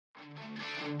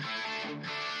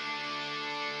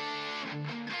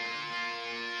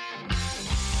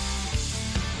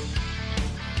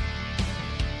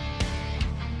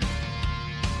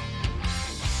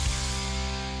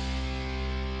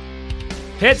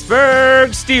Pittsburgh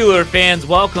Steelers fans,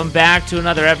 welcome back to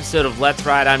another episode of Let's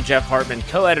Ride. I'm Jeff Hartman,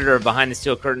 co-editor of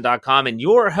BehindTheSteelCurtain.com and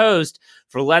your host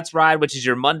for Let's Ride, which is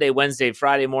your Monday, Wednesday,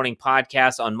 Friday morning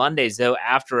podcast. On Mondays, though,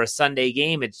 after a Sunday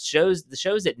game, the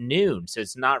show's at noon, so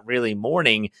it's not really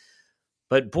morning.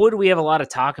 But boy, do we have a lot to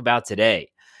talk about today.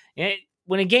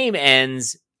 When a game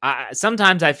ends,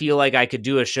 sometimes I feel like I could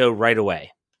do a show right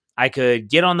away. I could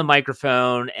get on the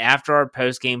microphone after our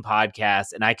post-game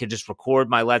podcast and I could just record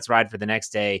my Let's Ride for the next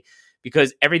day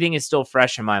because everything is still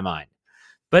fresh in my mind.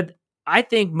 But I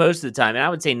think most of the time, and I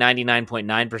would say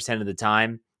 99.9% of the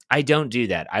time, I don't do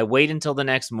that. I wait until the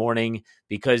next morning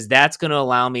because that's going to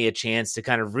allow me a chance to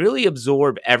kind of really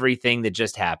absorb everything that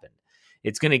just happened.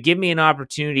 It's going to give me an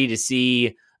opportunity to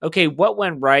see, okay, what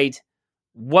went right,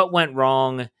 what went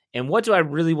wrong, and what do I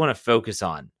really want to focus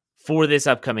on for this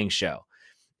upcoming show.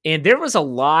 And there was a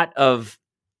lot of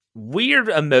weird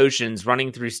emotions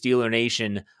running through Steeler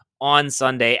Nation on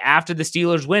Sunday after the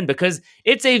Steelers win because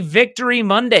it's a victory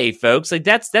Monday, folks. Like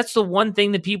that's the one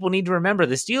thing that people need to remember.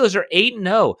 The Steelers are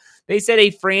 8-0. They set a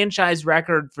franchise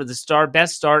record for the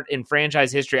best start in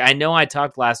franchise history. I know I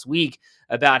talked last week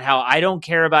about how I don't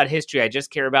care about history. I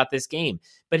just care about this game.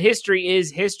 But history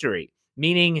is history,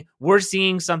 meaning we're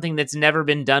seeing something that's never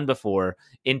been done before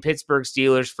in Pittsburgh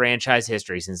Steelers franchise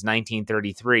history since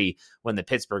 1933, when the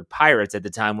Pittsburgh Pirates at the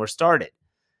time were started.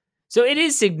 So it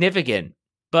is significant,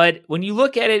 but when you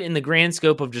look at it in the grand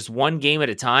scope of just one game at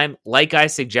a time, like I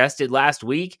suggested last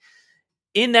week,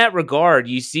 in that regard,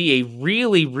 you see a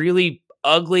really, really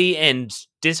ugly and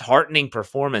disheartening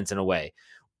performance in a way.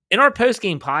 In our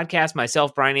post-game podcast,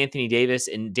 myself, Brian Anthony Davis,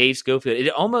 and Dave Schofield,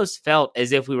 it almost felt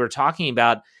as if we were talking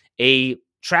about a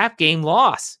trap game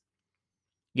loss.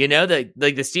 You know, the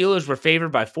Steelers were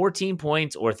favored by 14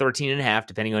 points or 13.5,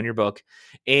 depending on your book.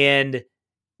 And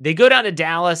they go down to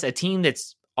Dallas, a team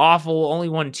that's awful, only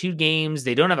won 2 games.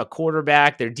 They don't have a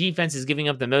quarterback. Their defense is giving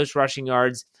up the most rushing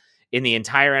yards in the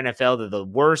entire NFL. They're the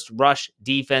worst rush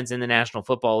defense in the National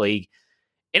Football League.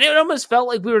 And it almost felt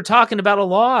like we were talking about a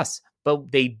loss,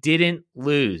 but they didn't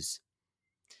lose.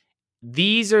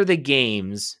 These are the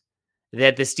games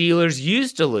that the Steelers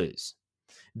used to lose.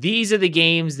 These are the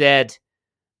games that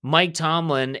Mike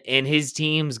Tomlin and his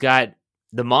teams got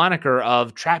the moniker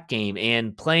of trap game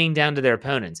and playing down to their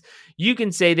opponents. You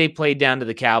can say they played down to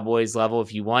the Cowboys level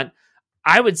if you want.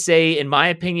 I would say, in my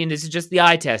opinion, this is just the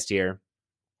eye test here.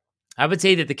 I would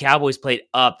say that the Cowboys played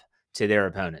up to their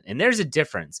opponent. And there's a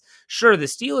difference. Sure, the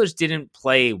Steelers didn't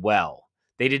play well.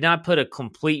 They did not put a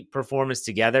complete performance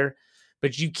together,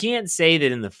 but you can't say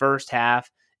that in the first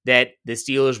half that the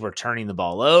Steelers were turning the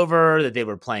ball over, that they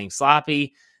were playing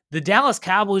sloppy. The Dallas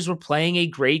Cowboys were playing a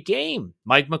great game.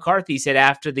 Mike McCarthy said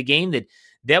after the game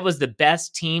that was the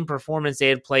best team performance they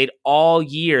had played all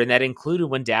year, and that included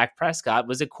when Dak Prescott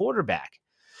was a quarterback.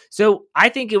 So I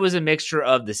think it was a mixture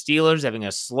of the Steelers having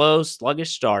a slow,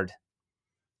 sluggish start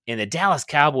and the Dallas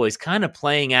Cowboys kind of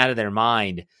playing out of their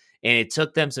mind. And it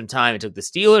took them some time. It took the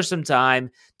Steelers some time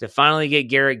to finally get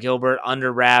Garrett Gilbert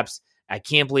under wraps. I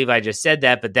can't believe I just said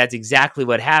that, but that's exactly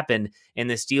what happened. And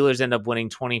the Steelers end up winning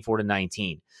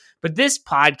 24-19. But this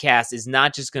podcast is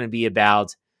not just going to be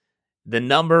about the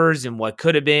numbers and what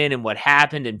could have been and what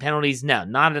happened and penalties. No,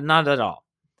 not at all.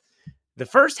 The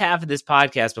first half of this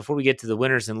podcast, before we get to the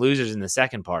winners and losers in the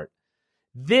second part,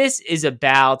 this is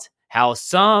about how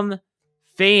some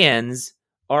fans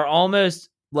are almost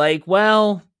like,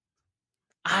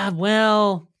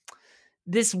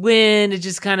 this win, it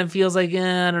just kind of feels like,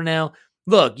 I don't know.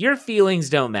 Look, your feelings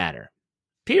don't matter.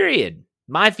 Period.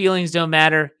 My feelings don't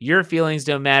matter. Your feelings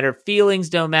don't matter. Feelings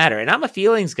don't matter. And I'm a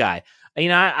feelings guy. You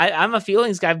know, I'm a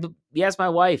feelings guy. But yes, my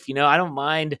wife, you know, I don't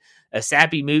mind a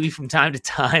sappy movie from time to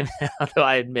time. Although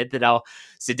I admit that I'll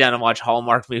sit down and watch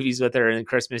Hallmark movies with her in the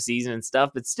Christmas season and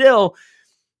stuff. But still,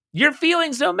 your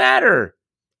feelings don't matter.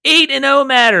 8-0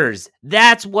 matters.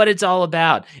 That's what it's all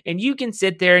about. And you can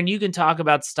sit there and you can talk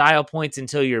about style points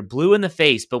until you're blue in the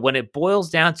face. But when it boils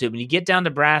down to it, when you get down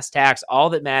to brass tacks, all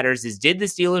that matters is, did the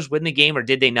Steelers win the game or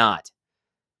did they not?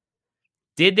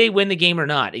 Did they win the game or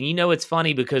not? And you know, it's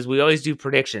funny because we always do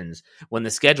predictions when the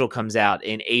schedule comes out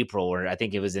in April, or I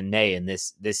think it was in May in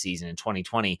this season in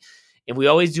 2020. And we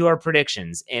always do our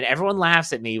predictions. And everyone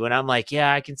laughs at me when I'm like,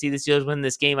 yeah, I can see the Steelers win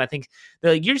this game. I think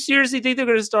they're like, you seriously think they're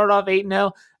going to start off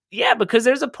 8-0? Yeah, because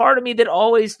there's a part of me that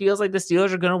always feels like the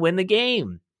Steelers are going to win the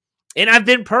game. And I've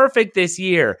been perfect this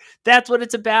year. That's what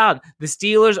it's about. The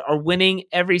Steelers are winning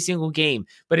every single game.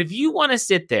 But if you want to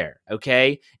sit there,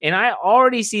 okay, and I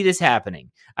already see this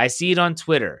happening. I see it on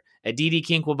Twitter. Aditi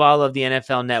Kinkwabala of the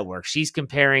NFL Network. She's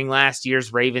comparing last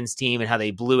year's Ravens team and how they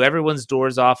blew everyone's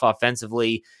doors off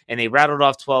offensively, and they rattled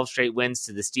off 12 straight wins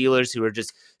to the Steelers, who are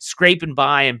just scraping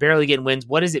by and barely getting wins.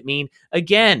 What does it mean?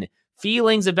 Again,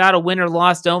 feelings about a win or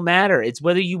loss don't matter. It's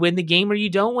whether you win the game or you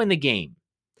don't win the game.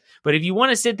 But if you want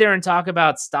to sit there and talk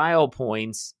about style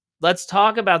points, let's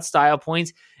talk about style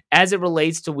points as it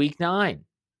relates to Week 9,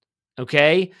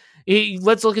 okay?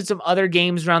 Let's look at some other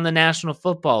games around the National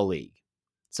Football League,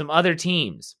 some other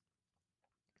teams.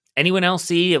 Anyone else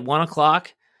see at 1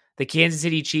 o'clock the Kansas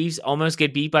City Chiefs almost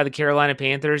get beat by the Carolina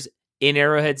Panthers in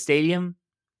Arrowhead Stadium?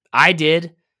 I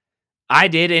did.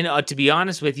 And to be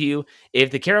honest with you, if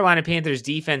the Carolina Panthers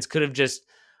defense could have just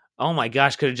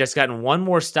gotten one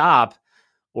more stop,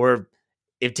 or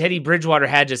if Teddy Bridgewater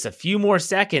had just a few more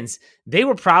seconds, they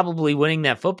were probably winning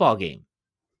that football game.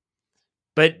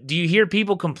 But do you hear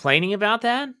people complaining about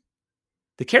that?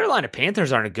 The Carolina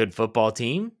Panthers aren't a good football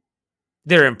team.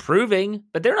 They're improving,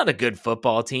 but they're not a good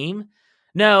football team.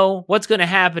 No, what's going to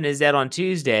happen is that on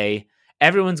Tuesday,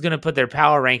 everyone's going to put their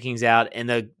power rankings out, and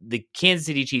the Kansas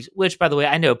City Chiefs, which, by the way,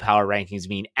 I know power rankings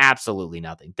mean absolutely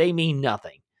nothing. They mean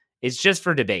nothing. It's just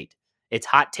for debate. It's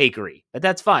hot takery, but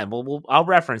that's fine. I'll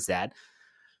reference that.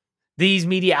 These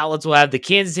media outlets will have the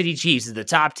Kansas City Chiefs as the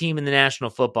top team in the National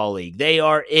Football League. They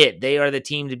are it. They are the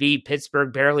team to beat.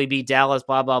 Pittsburgh barely beat Dallas,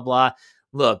 blah, blah, blah.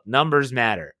 Look, numbers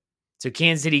matter. So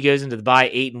Kansas City goes into the bye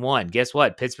 8-1. Guess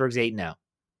what? Pittsburgh's 8-0.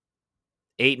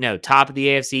 8-0. Top of the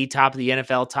AFC, top of the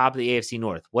NFL, top of the AFC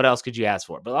North. What else could you ask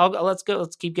for? But let's go.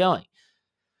 Let's keep going.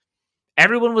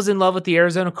 Everyone was in love with the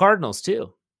Arizona Cardinals,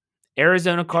 too.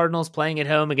 Arizona Cardinals playing at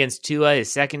home against Tua,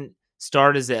 his second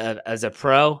start as a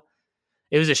pro.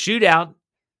 It was a shootout.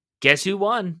 Guess who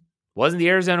won? Wasn't the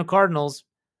Arizona Cardinals.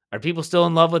 Are people still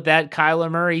in love with that Kyler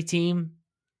Murray team?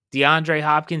 DeAndre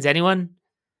Hopkins? Anyone?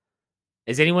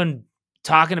 Is anyone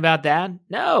talking about that?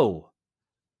 No.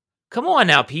 Come on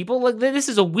now, people. Look, this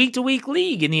is a week-to-week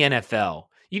league in the NFL.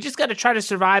 You just got to try to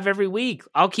survive every week.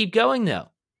 I'll keep going,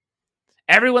 though.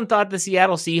 Everyone thought the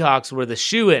Seattle Seahawks were the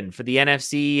shoo-in for the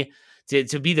NFC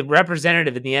to be the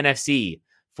representative in the NFC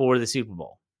for the Super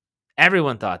Bowl.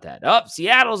 Everyone thought that.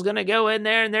 Seattle's going to go in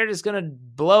there and they're just going to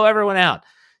blow everyone out.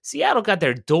 Seattle got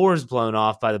their doors blown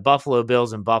off by the Buffalo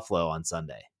Bills in Buffalo on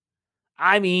Sunday.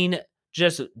 I mean,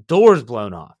 just doors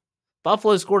blown off.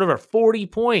 Buffalo scored over 40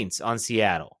 points on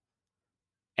Seattle.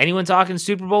 Anyone talking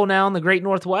Super Bowl now in the Great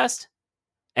Northwest?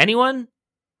 Anyone?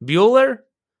 Bueller?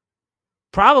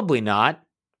 Probably not.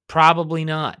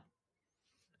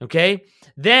 Okay?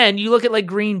 Then you look at like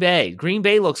Green Bay. Green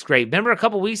Bay looks great. Remember a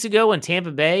couple weeks ago when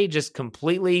Tampa Bay just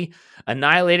completely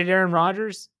annihilated Aaron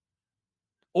Rodgers?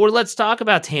 Or let's talk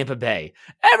about Tampa Bay.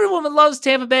 Everyone loves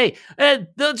Tampa Bay.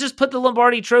 They'll just put the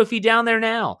Lombardi Trophy down there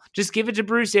now. Just give it to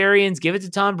Bruce Arians. Give it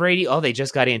to Tom Brady. Oh, they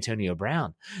just got Antonio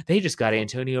Brown.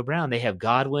 They have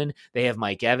Godwin. They have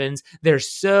Mike Evans. They're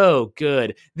so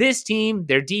good. This team,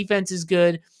 their defense is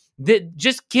good.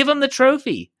 Just give them the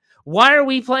trophy. Why are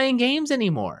we playing games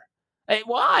anymore? Hey,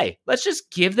 why? Let's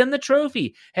just give them the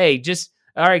trophy. Hey,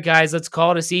 all right, guys, let's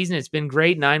call it a season. It's been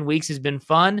great. 9 weeks has been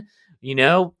fun.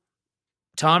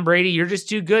 Tom Brady, you're just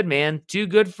too good, man. Too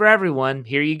good for everyone.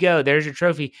 Here you go. There's your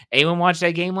trophy. Anyone watch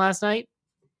that game last night?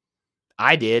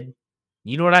 I did.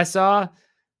 You know what I saw?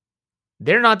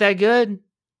 They're not that good.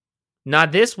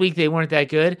 Not this week. They weren't that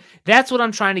good. That's what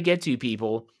I'm trying to get to,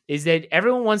 people, is that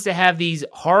everyone wants to have these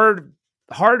hard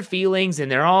feelings, and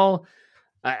they're all,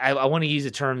 I want to use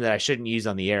a term that I shouldn't use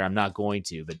on the air. I'm not going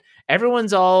to, but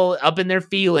everyone's all up in their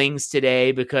feelings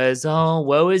today because,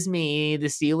 woe is me. The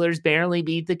Steelers barely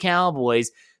beat the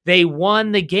Cowboys. They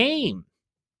won the game.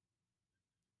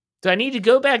 Do I need to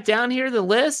go back down here the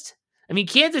list? I mean,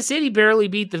 Kansas City barely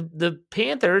beat the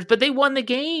Panthers, but they won the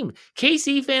game.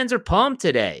 KC fans are pumped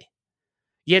today.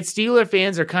 Yet Steeler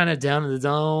fans are kind of down in the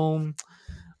dome.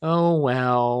 Oh,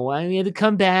 well, I had to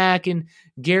come back, and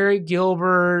Garrett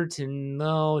Gilbert, and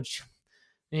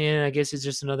man, I guess it's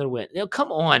just another win.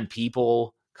 Come on,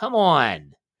 people. Come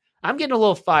on. I'm getting a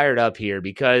little fired up here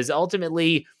because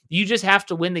ultimately you just have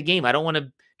to win the game. I don't want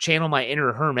to channel my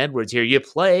inner Herm Edwards here. You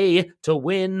play to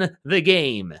win the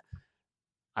game.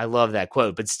 I love that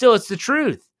quote, but still, it's the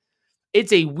truth.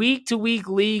 It's a week-to-week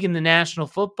league in the National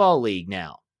Football League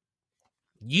now.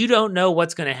 You don't know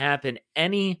what's going to happen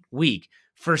any week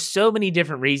for so many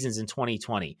different reasons in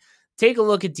 2020. Take a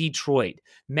look at Detroit.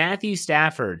 Matthew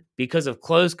Stafford, because of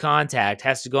close contact,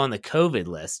 has to go on the COVID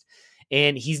list,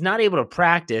 and he's not able to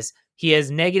practice. He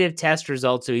has negative test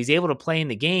results, so he's able to play in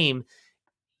the game.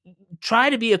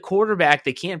 Try to be a quarterback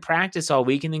that can't practice all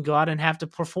week and then go out and have to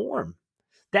perform.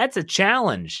 That's a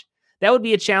challenge. That would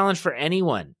be a challenge for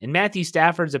anyone. And Matthew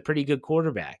Stafford's a pretty good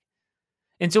quarterback.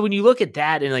 And so when you look at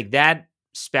that and like that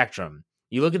spectrum,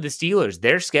 you look at the Steelers,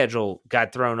 their schedule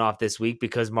got thrown off this week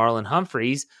because Marlon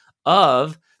Humphreys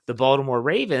of the Baltimore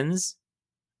Ravens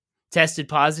tested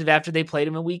positive after they played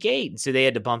him in week 8. And so they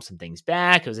had to bump some things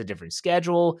back. It was a different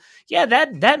schedule. Yeah,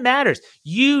 that matters.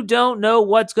 You don't know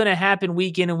what's going to happen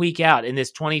week in and week out in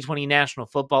this 2020 National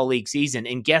Football League season.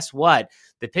 And guess what?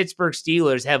 The Pittsburgh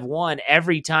Steelers have won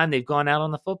every time they've gone out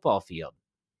on the football field.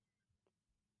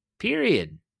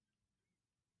 Period.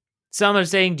 Some are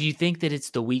saying, do you think that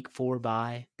it's the week 4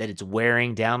 bye, that it's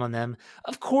wearing down on them?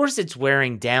 Of course it's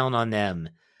wearing down on them.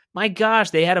 My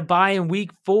gosh, they had a bye in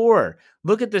week 4.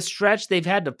 Look at the stretch they've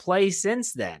had to play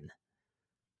since then.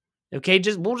 Okay,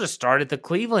 we'll just start at the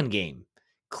Cleveland game.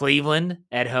 Cleveland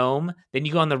at home, then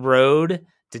you go on the road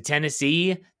to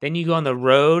Tennessee, then you go on the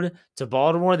road to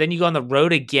Baltimore, then you go on the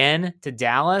road again to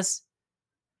Dallas.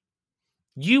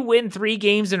 You win 3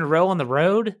 games in a row on the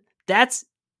road? That's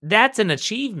an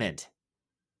achievement.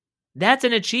 That's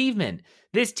an achievement.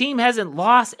 This team hasn't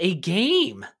lost a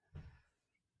game.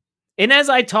 And as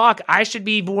I talk, I should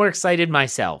be more excited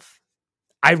myself.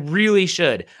 I really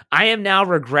should. I am now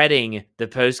regretting the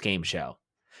postgame show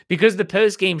because the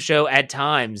postgame show at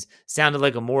times sounded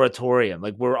like a moratorium.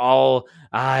 Like we're all,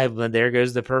 there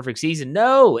goes the perfect season.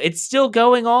 No, it's still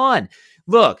going on.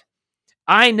 Look,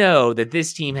 I know that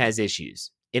this team has issues,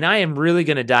 and I am really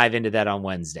going to dive into that on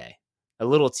Wednesday. A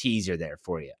little teaser there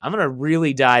for you. I'm going to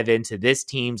really dive into this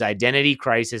team's identity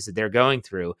crisis that they're going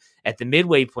through at the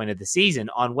midway point of the season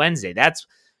on Wednesday.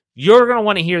 You're going to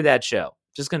want to hear that show.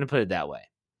 Just going to put it that way.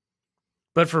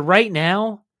 But for right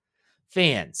now,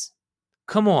 fans,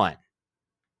 come on.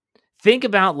 Think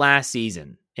about last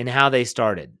season and how they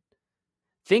started.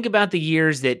 Think about the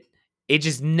years that it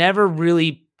just never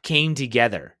really came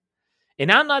together.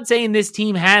 And I'm not saying this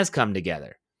team has come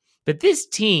together, but this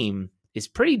team is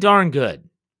pretty darn good.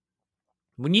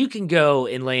 When you can go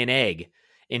and lay an egg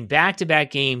in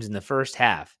back-to-back games in the first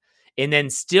half and then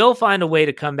still find a way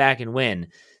to come back and win,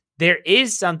 there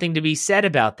is something to be said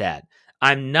about that.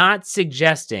 I'm not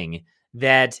suggesting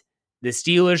that the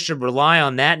Steelers should rely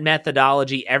on that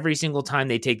methodology every single time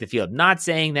they take the field. Not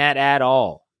saying that at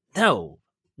all. No,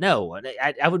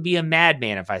 I would be a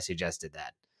madman if I suggested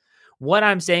that. What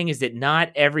I'm saying is that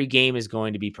not every game is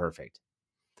going to be perfect.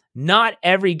 Not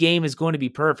every game is going to be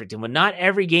perfect. And when not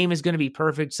every game is going to be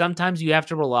perfect, sometimes you have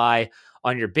to rely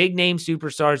on your big name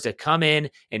superstars to come in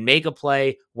and make a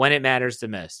play when it matters the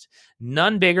most.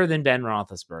 None bigger than Ben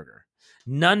Roethlisberger.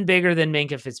 None bigger than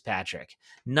Minkah Fitzpatrick.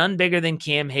 None bigger than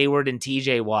Cam Hayward and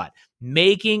TJ Watt.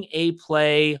 Making a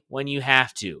play when you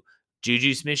have to.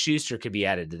 Juju Smith-Schuster could be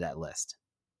added to that list.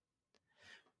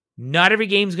 Not every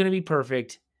game is going to be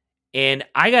perfect. And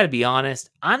I got to be honest,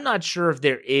 I'm not sure if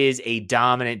there is a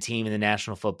dominant team in the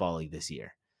National Football League this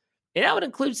year. And I would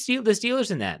include the Steelers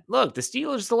in that. Look, the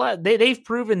Steelers, they've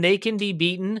proven they can be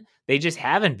beaten. They just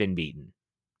haven't been beaten.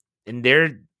 And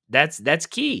that's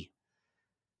key.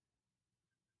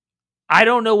 I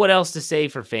don't know what else to say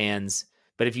for fans,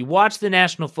 but if you watch the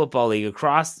National Football League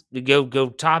go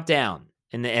top down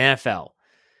in the NFL,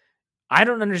 I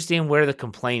don't understand where the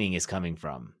complaining is coming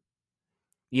from.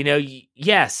 You know,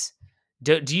 yes.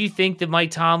 Do you think that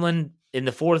Mike Tomlin in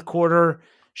the fourth quarter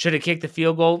should have kicked the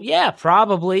field goal? Yeah,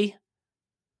 probably.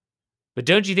 But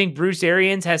don't you think Bruce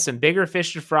Arians has some bigger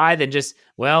fish to fry than just,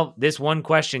 well, this one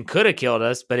question could have killed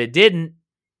us, but it didn't.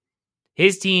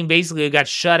 His team basically got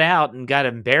shut out and got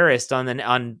embarrassed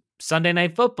on Sunday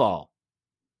Night Football.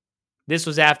 This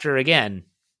was after, again,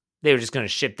 they were just going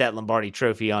to ship that Lombardi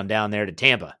trophy on down there to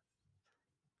Tampa.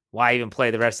 Why even play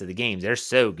the rest of the games? They're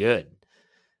so good.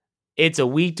 It's a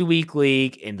week-to-week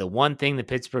league, and the one thing the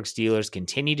Pittsburgh Steelers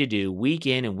continue to do week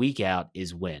in and week out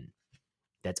is win.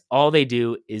 That's all they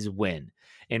do is win.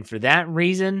 And for that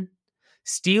reason,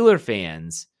 Steeler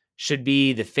fans should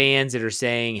be the fans that are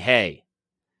saying, hey,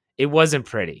 it wasn't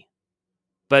pretty,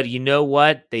 but you know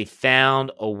what? They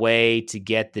found a way to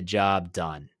get the job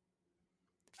done.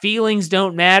 Feelings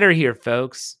don't matter here,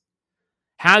 folks.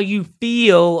 How you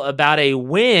feel about a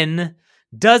win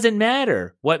doesn't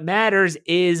matter. What matters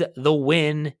is the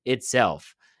win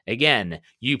itself. Again,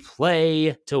 you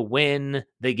play to win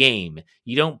the game.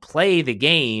 You don't play the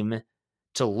game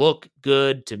to look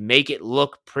good, to make it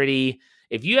look pretty.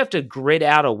 If you have to grit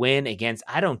out a win against,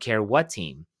 I don't care what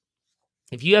team,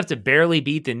 if you have to barely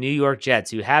beat the New York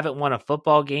Jets who haven't won a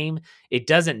football game, it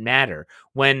doesn't matter.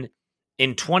 When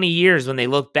in 20 years, when they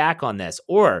look back on this,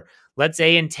 or let's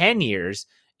say in 10 years,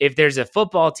 if there's a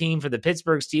football team for the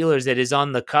Pittsburgh Steelers that is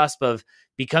on the cusp of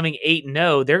becoming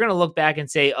 8-0, they're going to look back and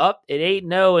say, up at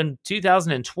 8-0 in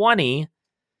 2020,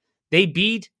 they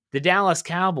beat the Dallas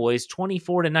Cowboys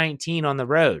 24-19 on the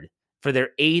road for their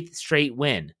 8th straight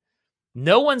win.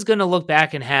 No one's going to look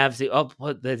back and have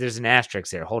there's an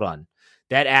asterisk there. Hold on.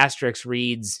 That asterisk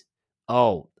reads,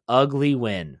 ugly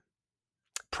win.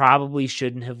 Probably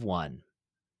shouldn't have won.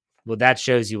 Well, that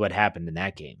shows you what happened in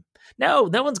that game. No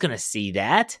one's going to see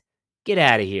that. Get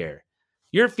out of here.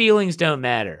 Your feelings don't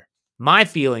matter. My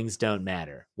feelings don't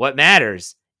matter. What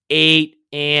matters? 8-0.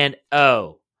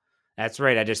 That's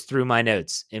right. I just threw my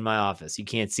notes in my office. You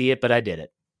can't see it, but I did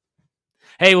it.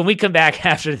 Hey, when we come back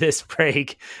after this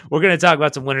break, we're going to talk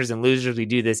about some winners and losers. We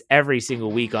do this every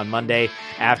single week on Monday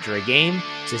after a game.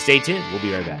 So stay tuned. We'll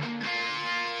be right back.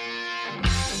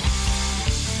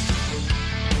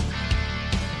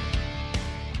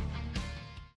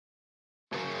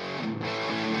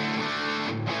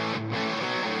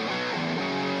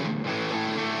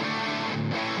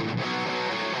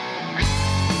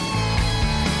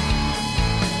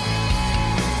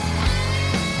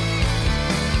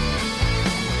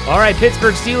 All right,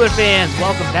 Pittsburgh Steelers fans,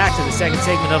 welcome back to the second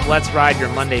segment of Let's Ride, your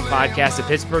Monday podcast. The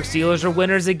Pittsburgh Steelers are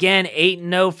winners again.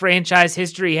 8-0 franchise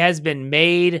history has been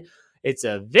made. It's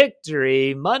a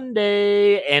victory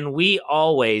Monday, and we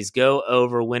always go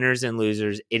over winners and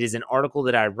losers. It is an article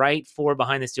that I write for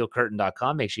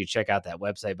BehindTheSteelCurtain.com. Make sure you check out that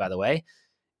website, by the way.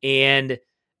 And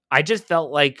I just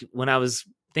felt like when I was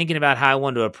thinking about how I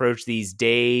wanted to approach these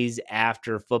days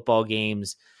after football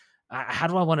games, how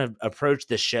do I want to approach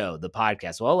the show, the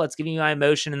podcast? Well, let's give you my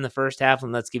emotion in the first half,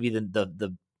 and let's give you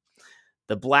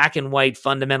the black and white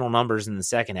fundamental numbers in the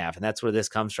second half, and that's where this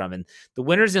comes from. And the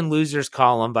winners and losers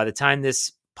column, by the time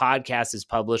this podcast is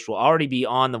published, will already be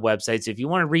on the website. So if you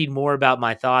want to read more about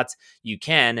my thoughts, you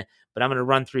can, but I'm going to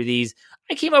run through these.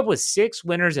 I came up with 6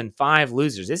 winners and 5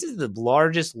 losers. This is the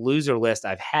largest loser list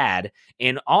I've had,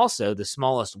 and also the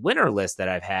smallest winner list that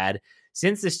I've had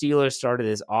since the Steelers started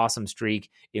this awesome streak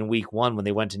in week 1 when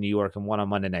they went to New York and won on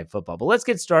Monday Night Football. But let's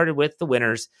get started with the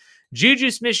winners.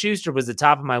 Juju Smith-Schuster was the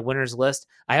top of my winners list.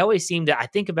 I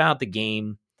think about the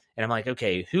game and I'm like,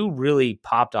 okay, who really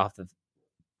popped off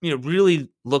really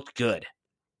looked good?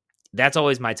 That's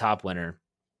always my top winner.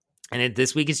 And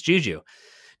this week it's Juju.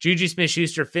 Juju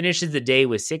Smith-Schuster finishes the day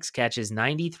with 6 catches,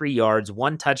 93 yards,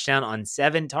 1 touchdown on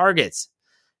 7 targets.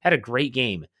 Had a great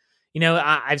game.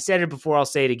 I've said it before, I'll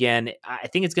say it again. I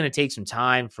think it's going to take some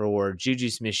time for Juju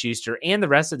Smith-Schuster and the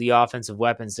rest of the offensive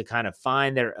weapons to kind of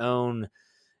find their own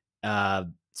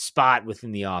spot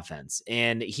within the offense.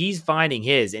 And he's finding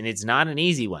his, and it's not an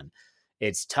easy one.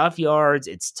 It's tough yards.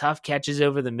 It's tough catches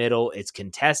over the middle. It's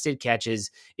contested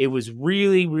catches. It was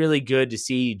really, really good to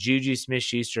see Juju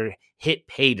Smith-Schuster hit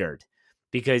pay dirt,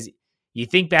 because you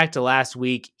think back to last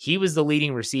week, he was the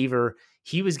leading receiver.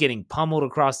 He was getting pummeled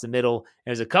across the middle.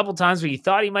 There's a couple times where you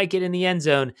thought he might get in the end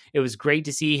zone. It was great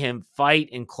to see him fight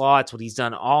and claw. It's what he's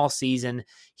done all season.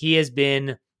 He has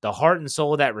been the heart and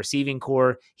soul of that receiving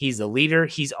core. He's the leader.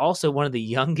 He's also one of the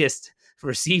youngest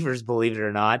receivers, believe it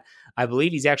or not. I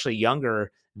believe he's actually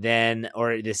younger than,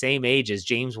 or the same age as,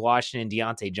 James Washington and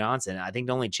Deontay Johnson. I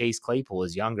think only Chase Claypool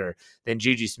is younger than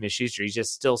Juju Smith-Schuster. He's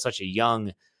just still such a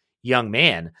young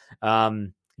man.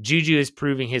 Juju is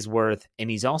proving his worth, and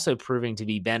he's also proving to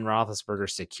be Ben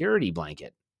Roethlisberger's security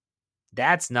blanket.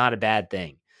 That's not a bad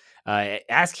thing.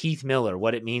 Ask Heath Miller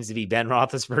what it means to be Ben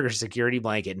Roethlisberger's security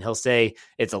blanket, and he'll say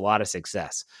it's a lot of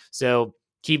success. So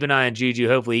keep an eye on Juju.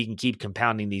 Hopefully he can keep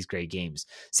compounding these great games.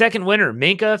 Second winner,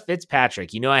 Minkah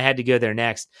Fitzpatrick. I had to go there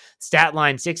next. Stat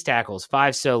line, 6 tackles,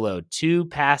 5 solo, 2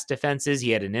 pass defenses.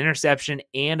 He had an interception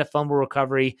and a fumble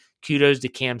recovery. Kudos to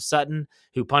Cam Sutton,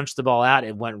 who punched the ball out.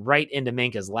 It went right into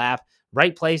Minkah's lap.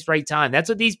 Right place, right time. That's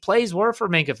what these plays were for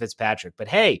Minkah Fitzpatrick. But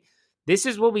hey, this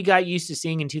is what we got used to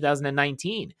seeing in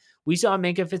 2019. We saw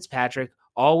Minkah Fitzpatrick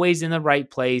always in the right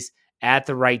place at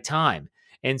the right time.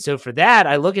 And so for that,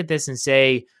 I look at this and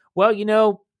say, well,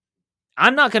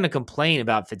 I'm not going to complain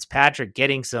about Fitzpatrick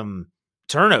getting some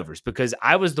turnovers, because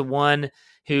I was the one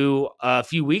who a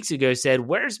few weeks ago said,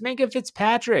 where's Minkah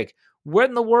Fitzpatrick? Where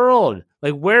in the world?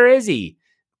 Like, where is he?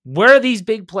 Where are these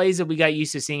big plays that we got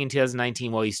used to seeing in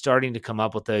 2019? Well, he's starting to come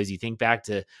up with those. You think back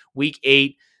to week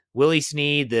 8, Willie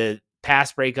Snead, the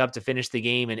pass breakup to finish the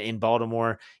game in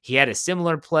Baltimore. He had a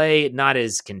similar play, not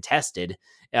as contested,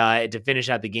 to finish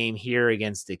out the game here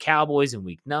against the Cowboys in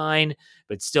week 9.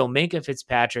 But still, Minkah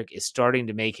Fitzpatrick is starting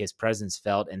to make his presence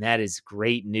felt, and that is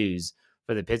great news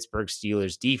for the Pittsburgh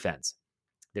Steelers defense.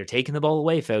 They're taking the ball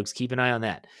away, folks. Keep an eye on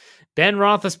that. Ben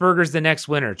Roethlisberger's the next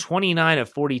winner, 29 of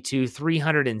 42,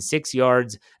 306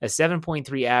 yards, a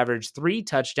 7.3 average, 3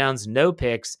 touchdowns, no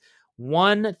picks,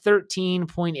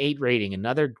 113.8 rating.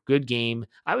 Another good game.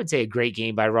 I would say a great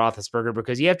game by Roethlisberger,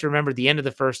 because you have to remember the end of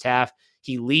the first half,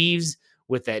 he leaves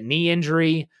with that knee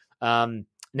injury.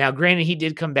 Now, granted, he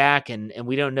did come back, and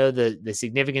we don't know the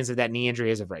significance of that knee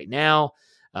injury as of right now.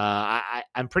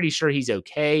 I'm pretty sure he's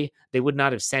okay. They would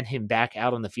not have sent him back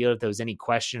out on the field if there was any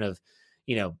question of,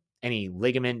 any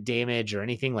ligament damage or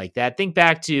anything like that. Think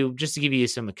back to, just to give you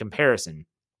some comparison,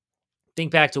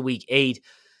 think back to week 8.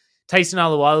 Tyson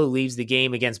Alualu leaves the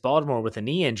game against Baltimore with a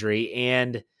knee injury,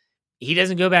 and he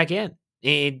doesn't go back in.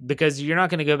 Because you're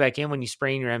not going to go back in when you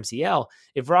sprain your MCL.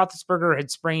 If Roethlisberger had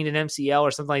sprained an MCL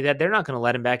or something like that, they're not going to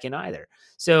let him back in either.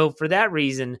 So for that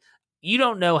reason, you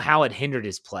don't know how it hindered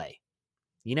his play.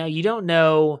 You don't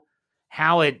know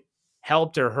how it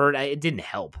helped or hurt. It didn't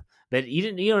help, but you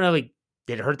don't know,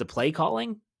 did it hurt the play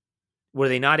calling? Were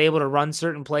they not able to run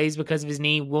certain plays because of his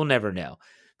knee? We'll never know.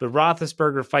 But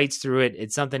Roethlisberger fights through it.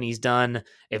 It's something he's done,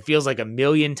 it feels like,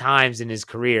 1,000,000 times in his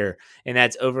career, and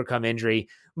that's overcome injury.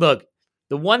 Look,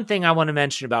 the one thing I want to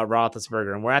mention about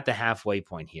Roethlisberger, and we're at the halfway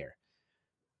point here,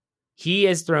 he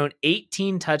has thrown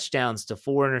 18 touchdowns to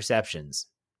 4 interceptions.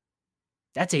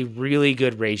 That's a really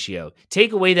good ratio.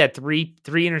 Take away that three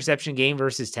interception game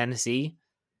versus Tennessee,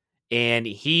 and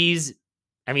if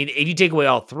you take away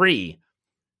all 3,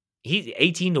 he's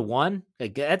 18-1.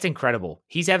 That's incredible.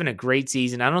 He's having a great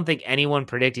season. I don't think anyone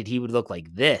predicted he would look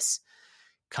like this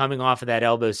coming off of that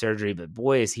elbow surgery, but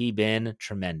boy, has he been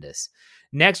tremendous.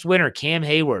 Next winner, Cam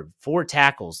Hayward, 4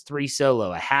 tackles, 3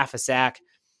 solo, a half a sack,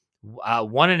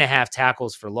 1.5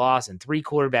 tackles for loss, and 3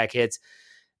 quarterback hits.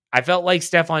 I felt like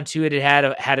Stephon Tuitt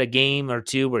had a game or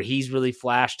two where he's really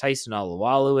flashed. Tyson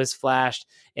Alualu has flashed.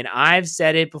 And I've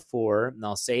said it before, and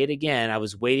I'll say it again. I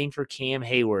was waiting for Cam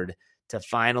Hayward to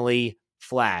finally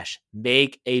flash,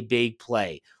 make a big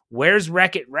play. Where's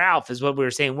Wreck-It Ralph is what we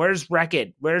were saying. Where's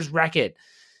Wreck-It? Where's Wreck-It?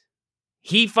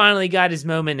 He finally got his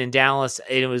moment in Dallas.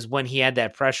 It was when he had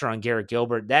that pressure on Garrett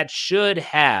Gilbert. That should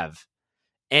have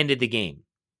ended the game.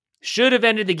 Should have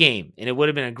ended the game. And it would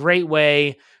have been a great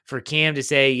way for Cam to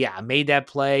say, yeah, I made that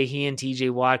play. He and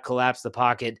TJ Watt collapsed the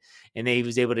pocket, and he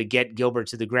was able to get Gilbert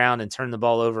to the ground and turn the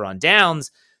ball over on downs.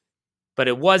 But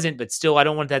it wasn't. But still, I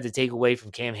don't want that to take away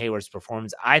from Cam Hayward's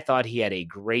performance. I thought he had a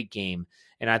great game.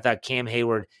 And I thought Cam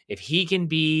Hayward, if he can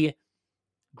be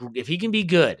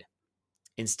good,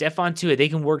 and Stephon Tuitt, they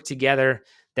can work together,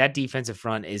 that defensive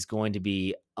front is going to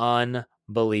be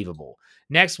unbelievable.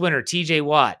 Next winner, TJ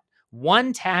Watt,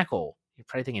 1 tackle. You're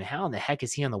probably thinking, how in the heck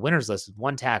is he on the winner's list with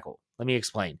 1 tackle? Let me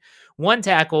explain. 1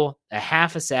 tackle, a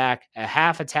half a sack, a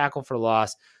half a tackle for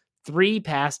loss, 3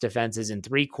 pass defenses, and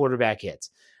 3 quarterback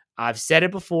hits. I've said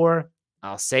it before.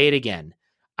 I'll say it again.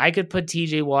 I could put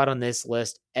TJ Watt on this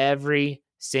list every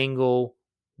single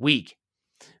week.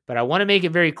 But I want to make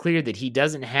it very clear that he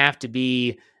doesn't have to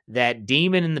be that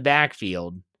demon in the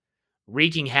backfield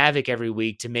wreaking havoc every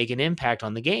week to make an impact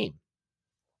on the game.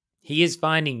 He is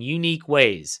finding unique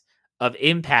ways of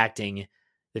impacting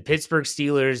the Pittsburgh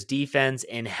Steelers defense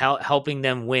and helping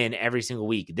them win every single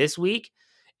week. This week,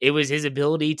 it was his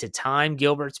ability to time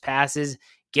Gilbert's passes,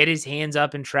 get his hands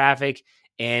up in traffic,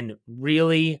 and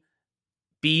really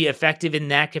be effective in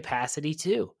that capacity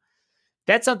too.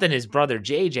 That's something his brother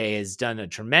JJ has done a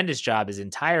tremendous job his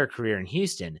entire career in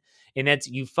Houston. And that's,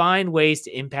 you find ways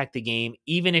to impact the game,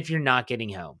 even if you're not getting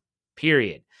home,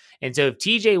 period. And so if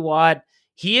TJ Watt,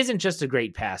 he isn't just a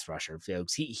great pass rusher,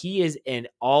 folks. He is an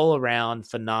all-around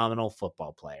phenomenal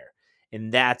football player.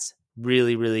 And that's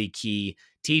really, really key.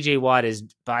 TJ Watt is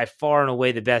by far and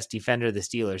away the best defender the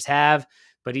Steelers have.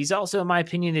 But he's also, in my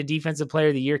opinion, a Defensive Player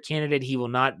of the Year candidate. He will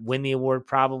not win the award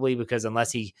probably, because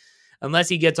unless he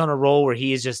gets on a roll where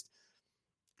he is just,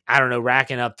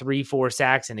 racking up 3-4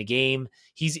 sacks in a game,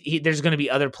 there's going to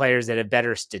be other players that have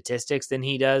better statistics than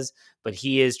he does, but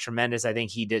he is tremendous. I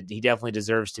think he definitely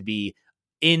deserves to be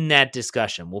in that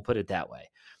discussion. We'll put it that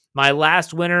way. My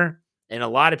last winner, and a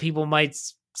lot of people might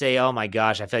say, oh my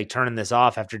gosh, I feel like turning this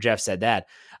off after Jeff said that.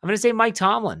 I'm going to say Mike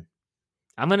Tomlin.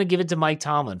 I'm going to give it to Mike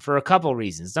Tomlin for a couple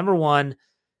reasons. Number one,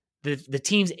 the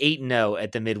team's 8-0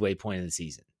 at the midway point of the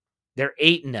season. They're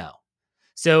 8-0.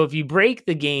 So if you break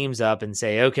the games up and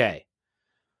say, okay,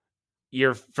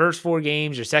 your first 4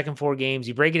 games, your second 4 games,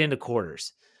 you break it into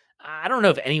quarters. I don't know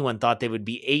if anyone thought they would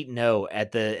be 8-0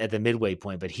 at the midway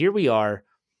point, but here we are.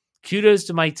 Kudos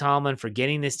to Mike Tomlin for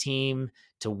getting this team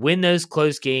to win those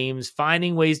close games,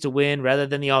 finding ways to win rather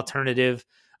than the alternative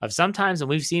of sometimes, and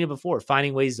we've seen it before,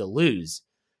 finding ways to lose.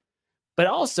 But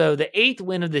also, the 8th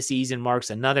win of the season marks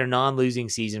another non-losing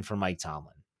season for Mike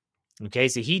Tomlin. Okay,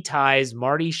 so he ties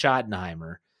Marty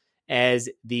Schottenheimer as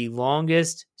the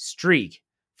longest streak,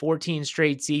 14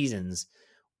 straight seasons,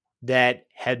 that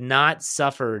had not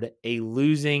suffered a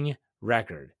losing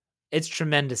record. It's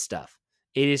tremendous stuff.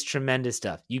 It is tremendous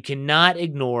stuff. You cannot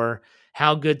ignore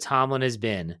how good Tomlin has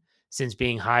been since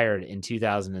being hired in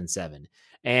 2007.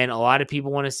 And a lot of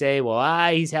people want to say,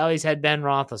 well, he's always had Ben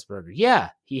Roethlisberger. Yeah,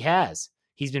 he has.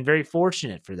 He's been very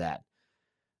fortunate for that.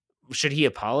 Should he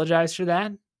apologize for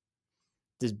that?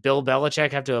 Does Bill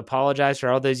Belichick have to apologize for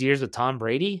all those years with Tom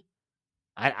Brady?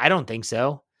 I don't think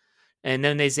so. And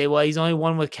then they say, well, he's only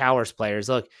won with Cowher's players.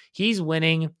 Look, he's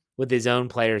winning with his own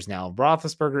players now.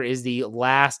 Roethlisberger is the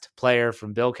last player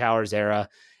from Bill Cowher's era,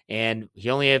 and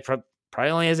he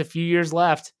probably only has a few years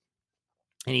left,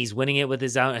 and he's winning it with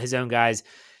his own guys.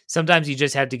 Sometimes you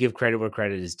just have to give credit where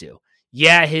credit is due.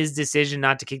 Yeah, his decision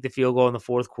not to kick the field goal in the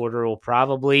fourth quarter will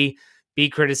probably be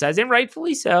criticized, and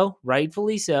rightfully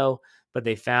so, but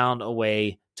they found a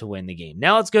way to win the game.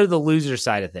 Now let's go to the loser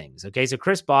side of things. Okay, so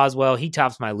Chris Boswell, he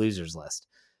tops my losers list.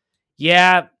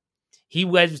 Yeah, he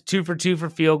was 2 for 2 for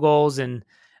field goals and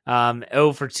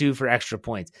 0 for 2 for extra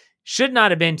points. Should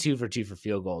not have been 2 for 2 for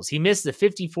field goals. He missed the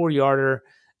 54-yarder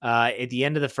at the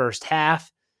end of the first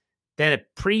half. Then a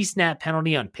pre-snap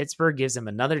penalty on Pittsburgh gives him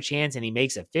another chance, and he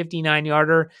makes a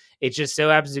 59-yarder. It just so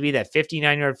happens to be that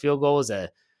 59-yard field goal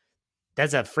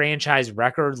that's a franchise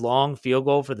record long field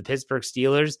goal for the Pittsburgh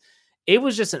Steelers. It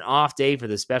was just an off day for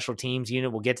the special teams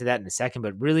unit. We'll get to that in a second,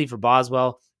 but really for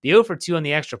Boswell, the 0 for 2 on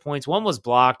the extra points, one was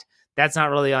blocked. That's not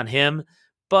really on him.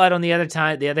 But on the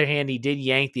other hand, he did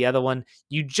yank the other one.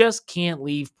 You just can't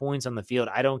leave points on the field.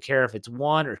 I don't care if it's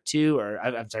 1 or 2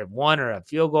 1 or a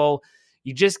field goal.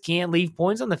 You just can't leave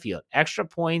points on the field. Extra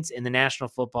points in the National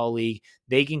Football League,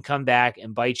 they can come back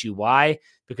and bite you. Why?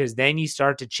 Because then you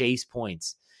start to chase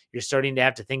points. You're starting to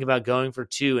have to think about going for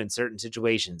 2 in certain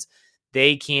situations.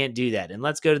 They can't do that. And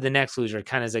let's go to the next loser,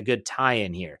 kind of as a good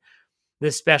tie-in here.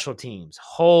 The special teams.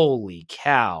 Holy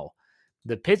cow.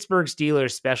 The Pittsburgh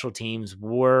Steelers special teams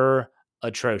were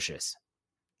atrocious.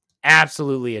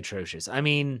 Absolutely atrocious. I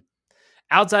mean,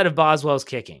 outside of Boswell's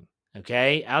kicking,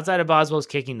 okay? Outside of Boswell's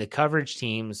kicking, the coverage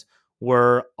teams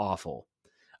were awful.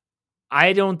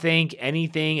 I don't think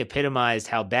anything epitomized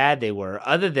how bad they were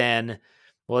other than,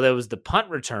 well, there was the punt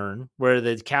return where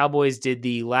the Cowboys did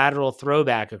the lateral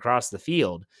throwback across the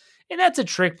field. And that's a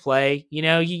trick play. You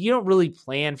know, you don't really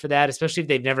plan for that, especially if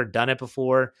they've never done it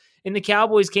before. And the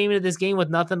Cowboys came into this game with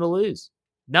nothing to lose.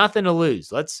 Nothing to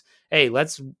lose. Let's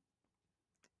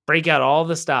break out all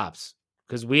the stops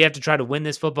because we have to try to win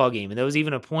this football game. And there was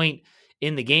even a point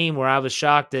in the game where I was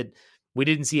shocked that we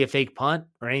didn't see a fake punt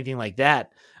or anything like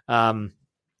that. But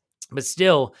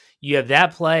still, you have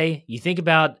that play. You think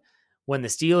about when the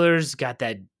Steelers got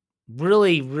that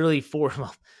really, really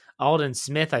Alden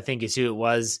Smith, I think is who it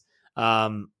was.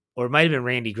 Or it might have been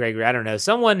Randy Gregory. I don't know.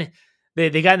 Someone,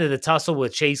 they got into the tussle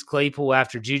with Chase Claypool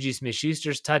after Juju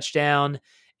Smith-Schuster's touchdown,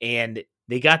 and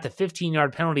they got the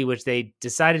 15-yard penalty, which they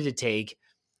decided to take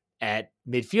at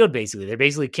midfield, basically. They're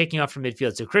basically kicking off from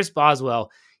midfield. So Chris Boswell,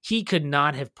 he could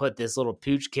not have put this little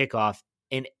pooch kickoff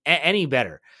in any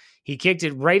better. He kicked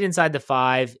it right inside the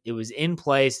 5. It was in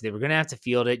place. They were going to have to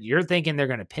field it. You're thinking they're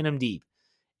going to pin him deep.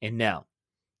 And no,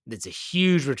 it's a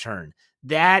huge return.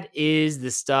 That is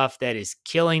the stuff that is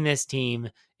killing this team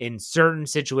in certain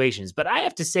situations. But I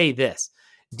have to say this.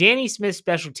 Danny Smith's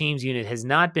special teams unit has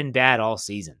not been bad all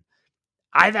season.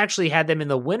 I've actually had them in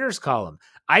the winners column.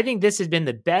 I think this has been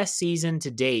the best season to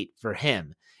date for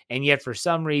him. And yet for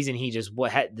some reason, he just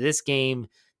had this game.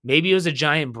 Maybe it was a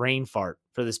giant brain fart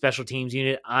for the special teams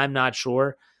unit. I'm not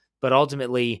sure. But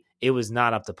ultimately, it was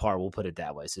not up to par. We'll put it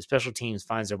that way. So special teams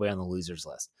finds their way on the losers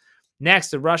list. Next,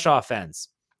 the rush offense.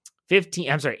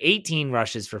 18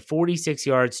 rushes for 46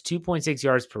 yards, 2.6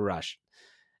 yards per rush.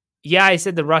 Yeah, I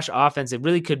said the rush offense. It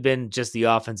really could have been just the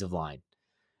offensive line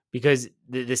because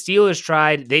the Steelers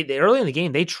tried, they early in the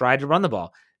game, they tried to run the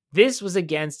ball. This was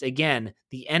against, again,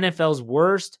 the NFL's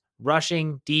worst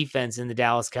rushing defense in the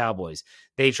Dallas Cowboys.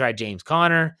 They tried James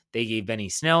Conner. They gave Benny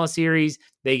Snell a series.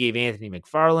 They gave Anthony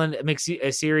McFarland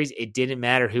a series. It didn't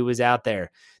matter who was out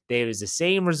there. It was the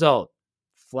same result.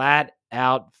 Flat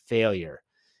out failure.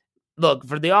 Look,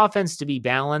 for the offense to be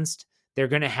balanced, they're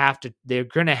going to have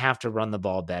to run the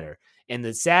ball better. And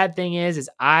the sad thing is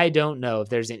I don't know if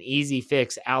there's an easy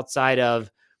fix outside of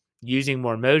using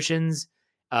more motions,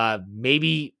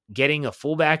 maybe getting a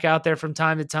fullback out there from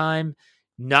time to time,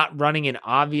 not running in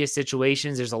obvious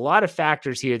situations. There's a lot of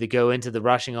factors here that go into the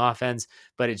rushing offense,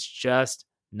 but it's just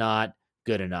not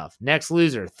good enough. Next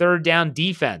loser, third down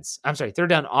offense.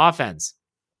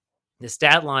 The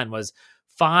stat line was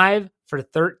 5 for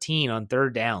 13 on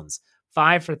third downs.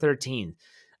 5 for 13.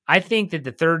 I think that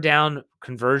the third down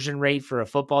conversion rate for a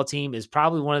football team is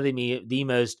probably one of the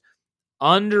most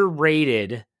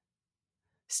underrated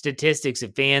statistics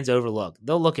that fans overlook.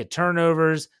 They'll look at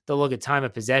turnovers. They'll look at time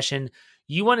of possession.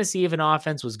 You want to see if an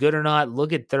offense was good or not,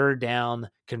 look at third down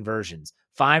conversions.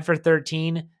 5 for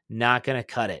 13, not going to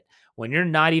cut it. When you're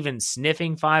not even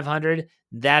sniffing 500,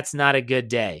 that's not a good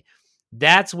day.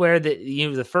 That's where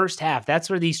the first half, that's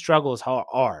where these struggles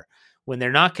are. When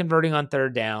they're not converting on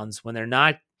third downs, when they're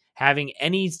not having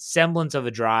any semblance of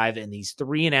a drive and these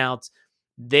 3 and outs,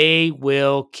 they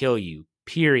will kill you,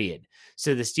 period.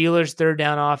 So the Steelers' third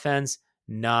down offense,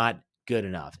 not good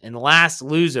enough. And the last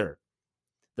loser,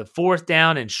 the fourth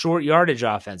down and short yardage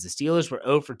offense. The Steelers were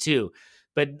 0 for 2.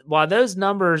 But while those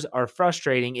numbers are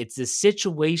frustrating, it's the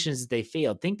situations that they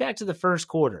failed. Think back to the first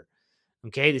quarter.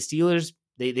 Okay, the Steelers,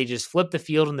 they just flip the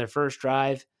field on their first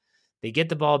drive. They get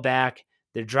the ball back.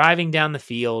 They're driving down the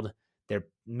field. They're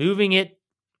moving it.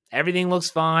 Everything looks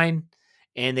fine.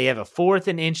 And they have a 4th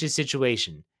and inches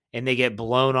situation. And they get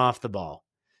blown off the ball.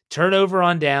 Turnover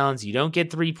on downs. You don't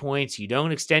get 3 points. You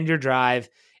don't extend your drive.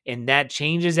 And that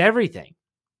changes everything.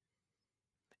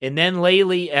 And then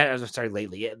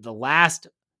the last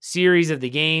series of the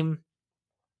game,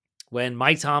 when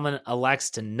Mike Tomlin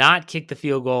elects to not kick the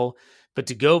field goal, but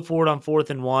to go for it on 4th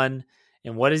and 1.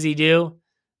 And what does he do?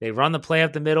 They run the play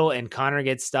up the middle, and Connor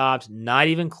gets stopped. Not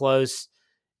even close.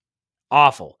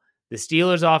 Awful. The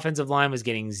Steelers' offensive line was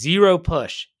getting 0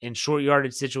 push in short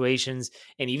yardage situations.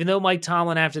 And even though Mike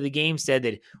Tomlin after the game said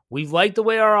that we've liked the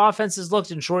way our offenses looked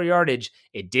in short yardage,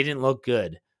 it didn't look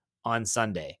good on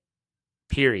Sunday.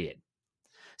 Period.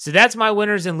 So that's my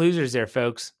winners and losers there,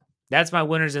 folks. That's my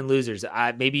winners and losers.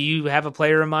 Maybe you have a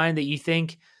player in mind that you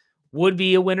think would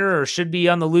be a winner or should be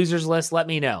on the losers list. Let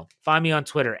me know. Find me on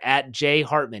Twitter at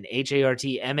jhartman,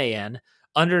 HARTMAN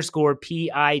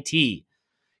 _PIT.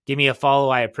 Give me a follow.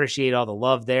 I appreciate all the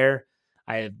love there.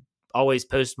 I always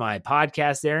post my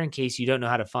podcast there in case you don't know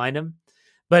how to find them.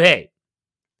 But hey,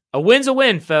 a win's a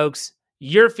win, folks.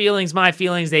 Your feelings, my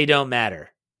feelings, they don't matter.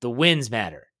 The wins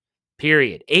matter.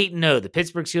 Period. 8-0. The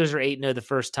Pittsburgh Steelers are 8-0 the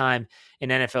first time in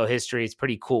NFL history. It's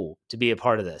pretty cool to be a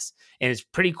part of this. And it's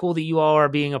pretty cool that you all are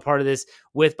being a part of this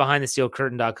with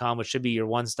BehindTheSteelCurtain.com, which should be your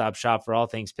one-stop shop for all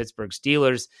things Pittsburgh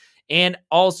Steelers. And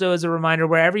also, as a reminder,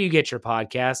 wherever you get your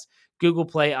podcast, Google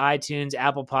Play, iTunes,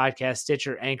 Apple Podcasts,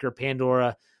 Stitcher, Anchor,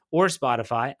 Pandora, or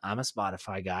Spotify. I'm a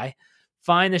Spotify guy.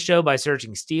 Find the show by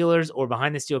searching Steelers or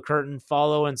Behind the Steel Curtain.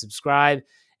 Follow and subscribe.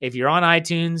 If you're on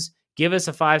iTunes, give us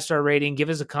a 5-star rating. Give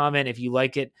us a comment if you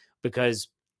like it, because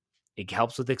it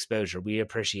helps with exposure. We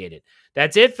appreciate it.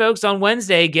 That's it, folks. On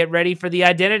Wednesday, get ready for the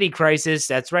identity crisis.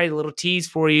 That's right, a little tease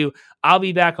for you. I'll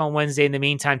be back on Wednesday. In the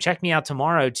meantime, check me out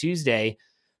tomorrow, Tuesday,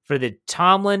 for the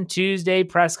Tomlin Tuesday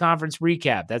press conference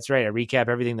recap. That's right, I recap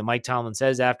everything that Mike Tomlin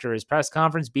says after his press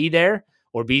conference. Be there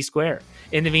or be square.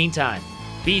 In the meantime,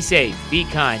 be safe, be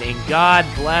kind, and God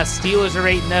bless. Steelers are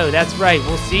 8-0. That's right.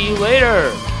 We'll see you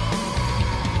later.